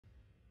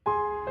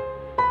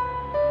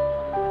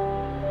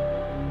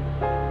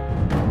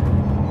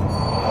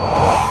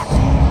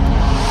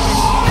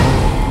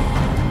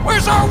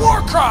our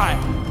war cry.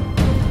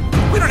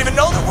 We don't even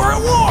know that we're at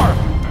war.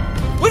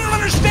 We don't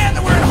understand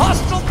that we're in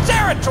hostile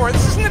territory.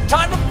 This isn't a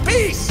time of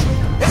peace.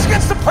 It's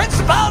against the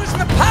principalities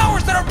and the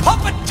powers that are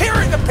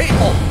puppeteering the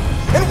people.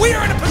 And we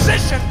are in a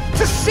position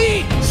to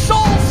see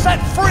souls set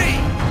free.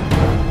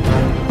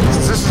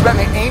 This has been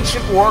the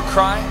ancient war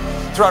cry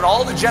throughout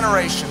all the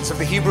generations of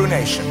the Hebrew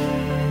nation.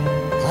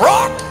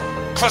 Rock,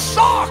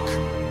 Kasak.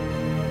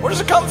 Where does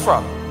it come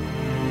from?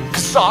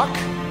 Kasak,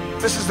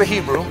 this is the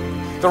Hebrew,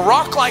 the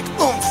rock-like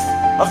oomph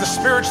of the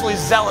spiritually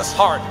zealous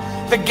heart,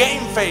 the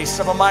game face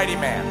of a mighty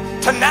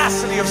man,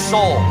 tenacity of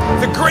soul,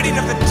 the gritting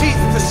of the teeth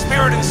of the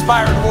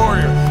spirit-inspired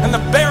warrior, and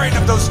the baring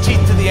of those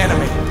teeth to the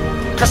enemy.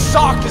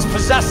 Kasak is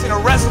possessing a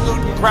resolute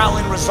and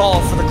growling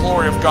resolve for the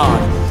glory of God,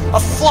 a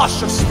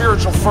flush of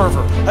spiritual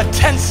fervor, a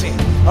tensing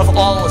of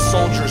all a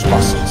soldier's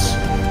muscles.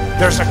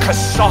 There's a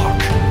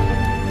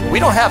Kasak. We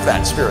don't have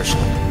that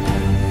spiritually.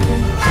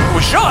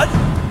 We should.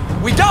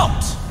 We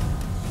don't.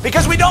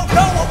 Because we don't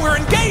know what we're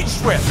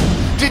engaged with.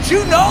 Did you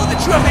know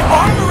that you have the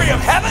armory of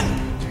heaven?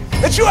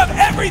 That you have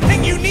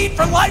everything you need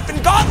for life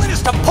and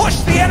godliness to push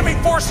the enemy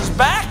forces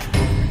back?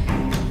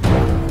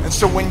 And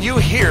so when you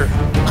hear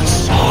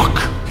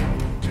Kasak,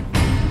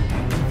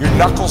 your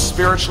knuckles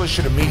spiritually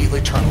should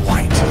immediately turn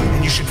white,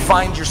 and you should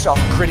find yourself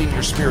gritting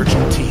your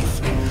spiritual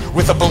teeth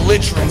with a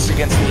belligerence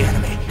against the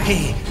enemy.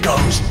 He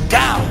goes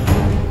down.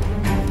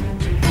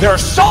 There are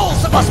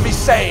souls that must be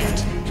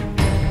saved.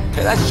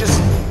 Okay, that's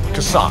just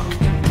Kasak.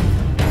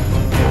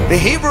 The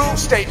Hebrew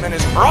statement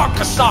is Rak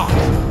Kasak.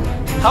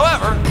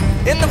 However,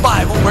 in the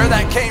Bible, where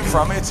that came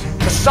from, it's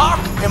Kasak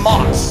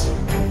Ematz.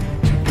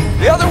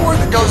 The other word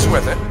that goes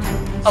with it,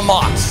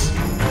 Ematz.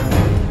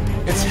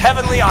 It's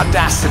heavenly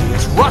audacity.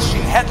 It's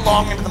rushing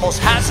headlong into the most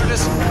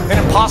hazardous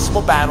and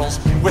impossible battles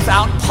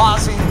without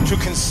pausing to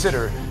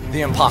consider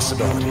the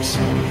impossibilities.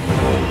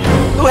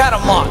 Who had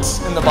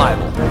Ematz in the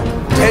Bible?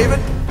 David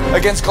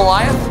against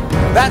Goliath?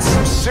 That's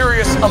some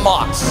serious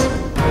Ematz.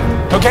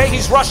 Okay,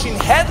 he's rushing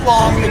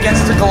headlong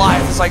against the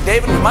Goliath. It's like,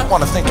 David, we might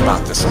want to think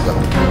about this a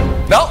little.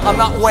 No, I'm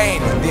not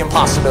weighing the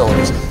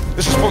impossibilities.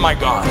 This is for my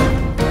God.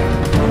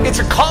 It's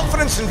a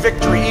confidence in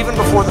victory even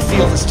before the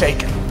field is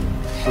taken.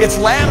 It's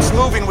lambs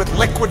moving with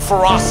liquid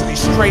ferocity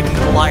straight into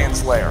the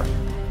lion's lair.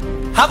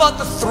 How about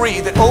the three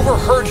that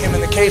overheard him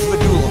in the cave of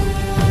Adullam?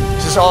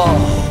 He says,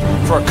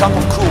 oh, for a cup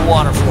of cool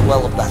water from the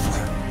well of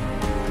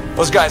Bethlehem.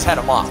 Those guys had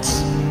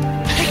Ematz.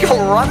 They go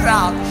running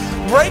out,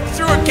 break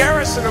through a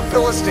garrison of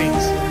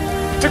Philistines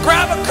to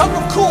grab a cup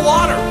of cool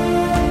water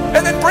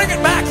and then bring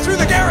it back through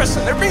the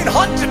garrison. They're being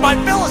hunted by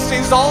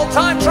Philistines the whole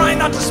time, trying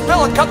not to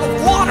spill a cup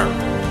of water.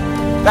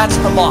 That's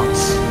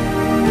Ematz.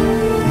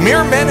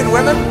 Mere men and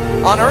women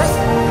on earth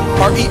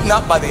are eaten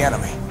up by the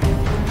enemy.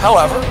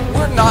 However,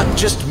 we're not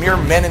just mere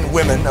men and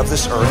women of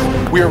this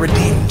earth. We are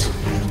redeemed.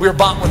 We are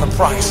bought with a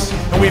price,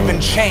 and we've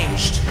been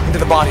changed into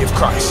the body of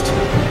Christ.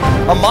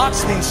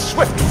 Ematz means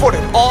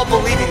swift-footed,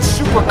 all-believing,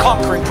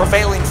 super-conquering,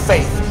 prevailing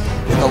faith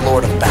in the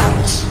Lord of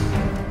battles.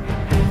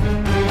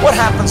 What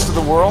happens to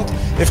the world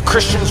if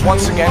Christians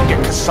once again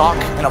get Kasak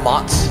and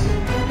Ematz?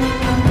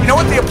 You know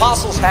what the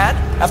apostles had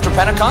after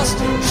Pentecost?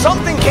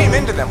 Something came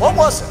into them. What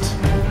was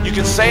it? You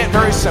can say it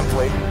very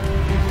simply.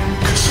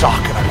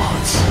 Kasak and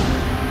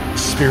Ematz.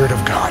 Spirit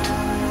of God.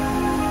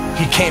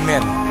 He came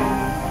in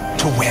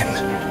to win.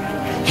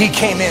 He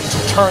came in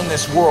to turn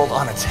this world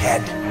on its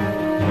head.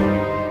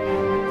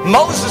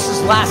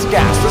 Moses' last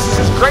gasp. This is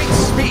his great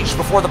speech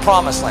before the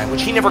promised land,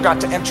 which he never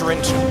got to enter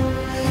into.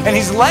 And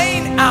he's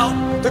laying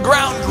out the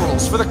ground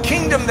rules for the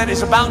kingdom that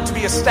is about to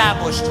be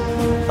established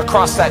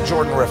across that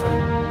Jordan River.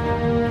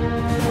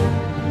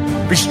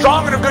 Be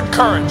strong and of good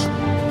courage.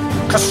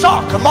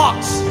 Kasak,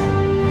 Ematz.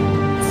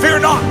 Fear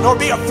not, nor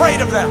be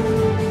afraid of them.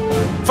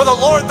 For the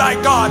Lord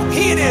thy God,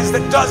 he it is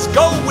that does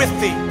go with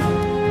thee.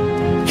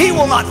 He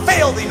will not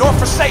fail thee, nor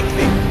forsake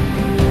thee.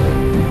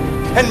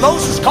 And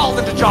Moses called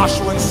unto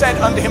Joshua and said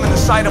unto him in the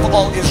sight of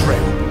all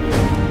Israel,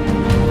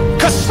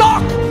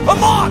 Kasak,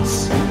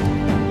 Ematz.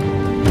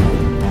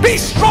 Be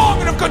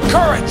strong and of good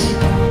courage.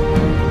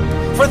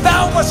 For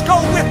thou must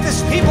go with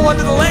this people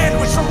unto the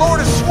land which the Lord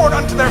has sworn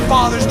unto their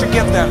fathers to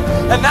give them,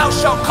 and thou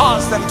shalt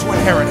cause them to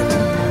inherit it.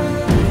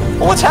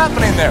 Well, what's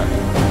happening there?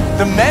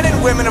 The men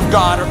and women of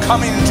God are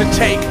coming to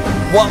take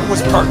what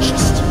was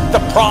purchased, the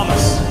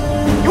promise.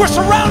 You are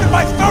surrounded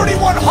by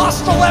 31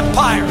 hostile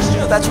empires.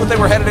 You know, that's what they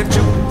were headed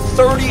into.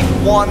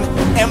 31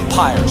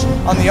 empires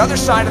on the other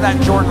side of that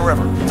Jordan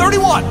River.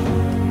 31.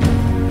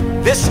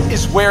 This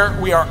is where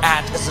we are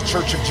at as the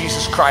Church of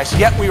Jesus Christ,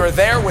 yet we are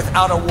there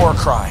without a war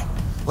cry.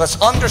 Let's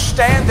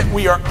understand that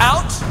we are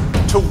out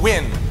to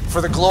win for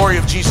the glory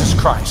of Jesus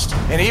Christ.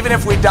 And even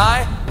if we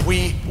die,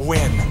 we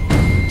win.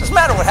 Doesn't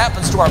matter what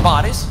happens to our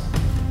bodies.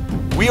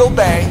 We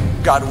obey,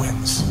 God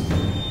wins.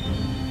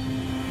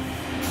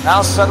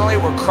 Now suddenly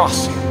we're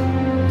crossing.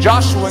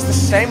 Joshua is the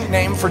same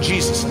name for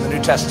Jesus in the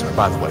New Testament,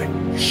 by the way.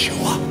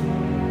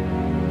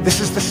 Yeshua. This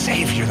is the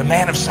Savior, the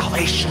man of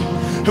salvation,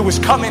 who has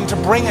come in to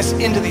bring us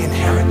into the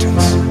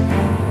inheritance.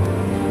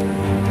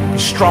 Be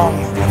strong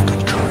and of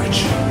good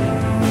courage.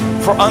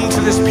 For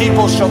unto this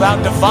people shalt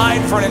thou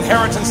divide for an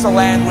inheritance the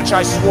land which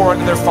I swore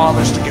unto their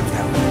fathers to give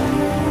them.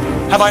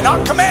 Have I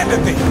not commanded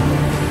thee?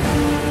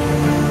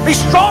 Be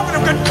strong and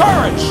of good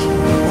courage.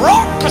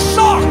 Rock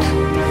Kasok.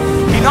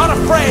 Be not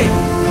afraid,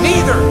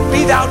 neither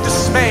be thou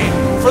dismayed.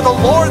 For the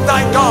Lord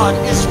thy God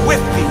is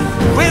with thee,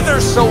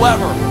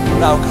 whithersoever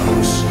thou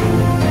goes.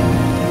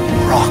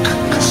 Rock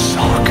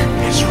Kasok,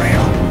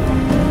 Israel.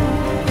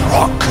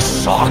 Rock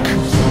Kasok,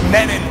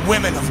 men and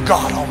women of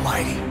God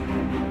Almighty.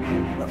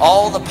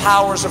 All the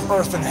powers of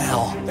earth and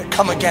hell that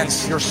come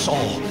against your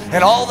soul,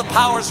 and all the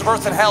powers of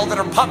earth and hell that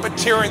are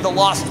puppeteering the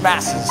lost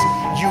masses,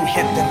 you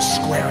hit them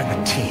square in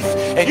the teeth.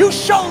 And you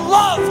show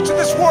love to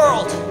this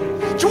world.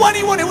 To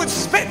anyone who would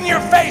spit in your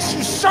face,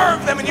 you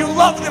serve them and you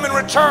love them in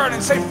return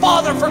and say,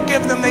 Father,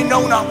 forgive them, they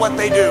know not what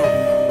they do.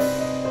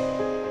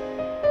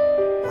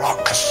 Rock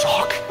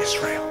Kasok.